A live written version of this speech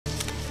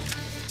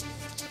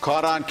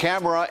Caught on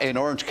camera in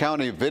Orange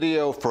County,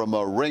 video from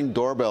a Ring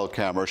doorbell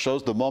camera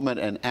shows the moment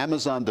an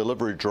Amazon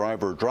delivery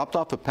driver dropped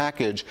off a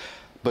package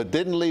but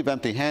didn't leave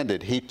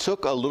empty-handed. He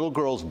took a little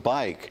girl's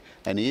bike,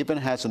 and he even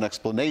has an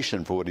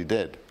explanation for what he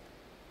did.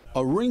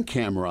 A Ring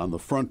camera on the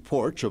front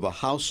porch of a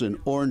house in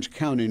Orange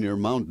County near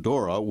Mount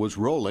Dora was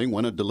rolling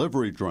when a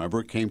delivery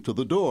driver came to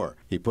the door.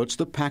 He puts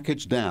the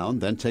package down,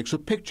 then takes a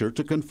picture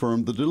to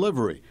confirm the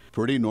delivery.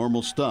 Pretty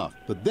normal stuff.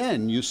 But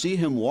then you see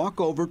him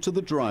walk over to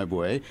the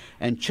driveway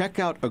and check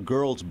out a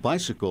girl's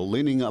bicycle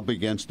leaning up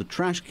against the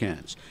trash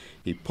cans.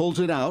 He pulls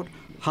it out,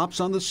 hops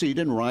on the seat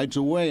and rides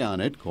away on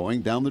it,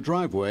 going down the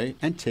driveway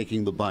and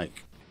taking the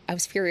bike. I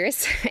was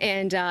furious,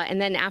 and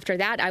then after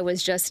that, I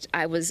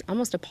was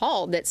almost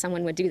appalled that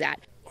someone would do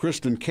that.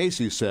 Kristen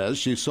Casey says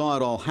she saw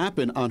it all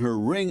happen on her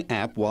Ring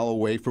app while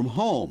away from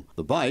home.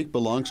 The bike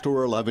belongs to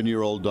her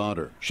 11-year-old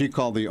daughter. She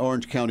called the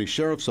Orange County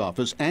Sheriff's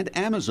Office and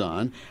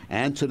Amazon,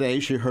 and today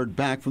she heard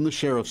back from the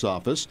Sheriff's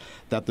Office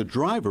that the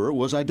driver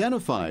was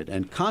identified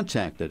and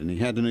contacted, and he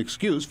had an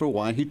excuse for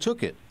why he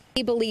took it.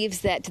 He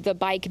believes that the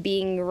bike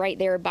being right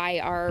there by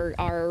our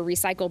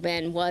recycle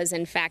bin was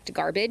in fact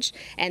garbage,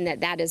 and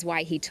that is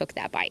why he took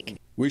that bike.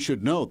 We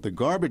should note the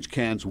garbage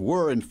cans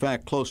were in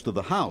fact close to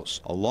the house,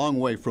 a long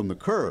way from the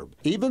curb.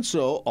 Even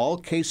so, all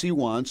Casey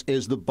wants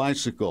is the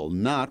bicycle,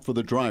 not for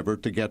the driver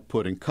to get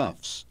put in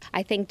cuffs.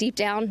 I think deep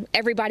down,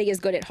 everybody is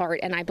good at heart,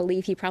 and I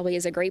believe he probably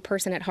is a great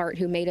person at heart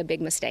who made a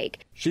big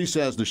mistake. She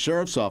says the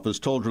Sheriff's Office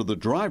told her the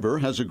driver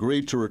has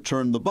agreed to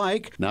return the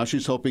bike. Now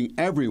she's hoping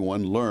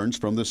everyone learns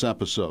from this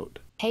episode.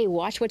 Hey,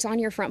 watch what's on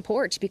your front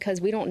porch,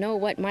 because we don't know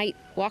what might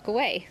walk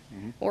away.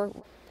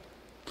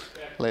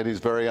 Lady's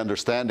very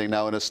understanding.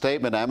 Now, in a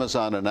statement,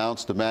 Amazon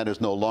announced the man is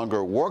no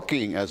longer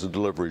working as a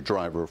delivery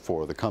driver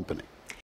for the company.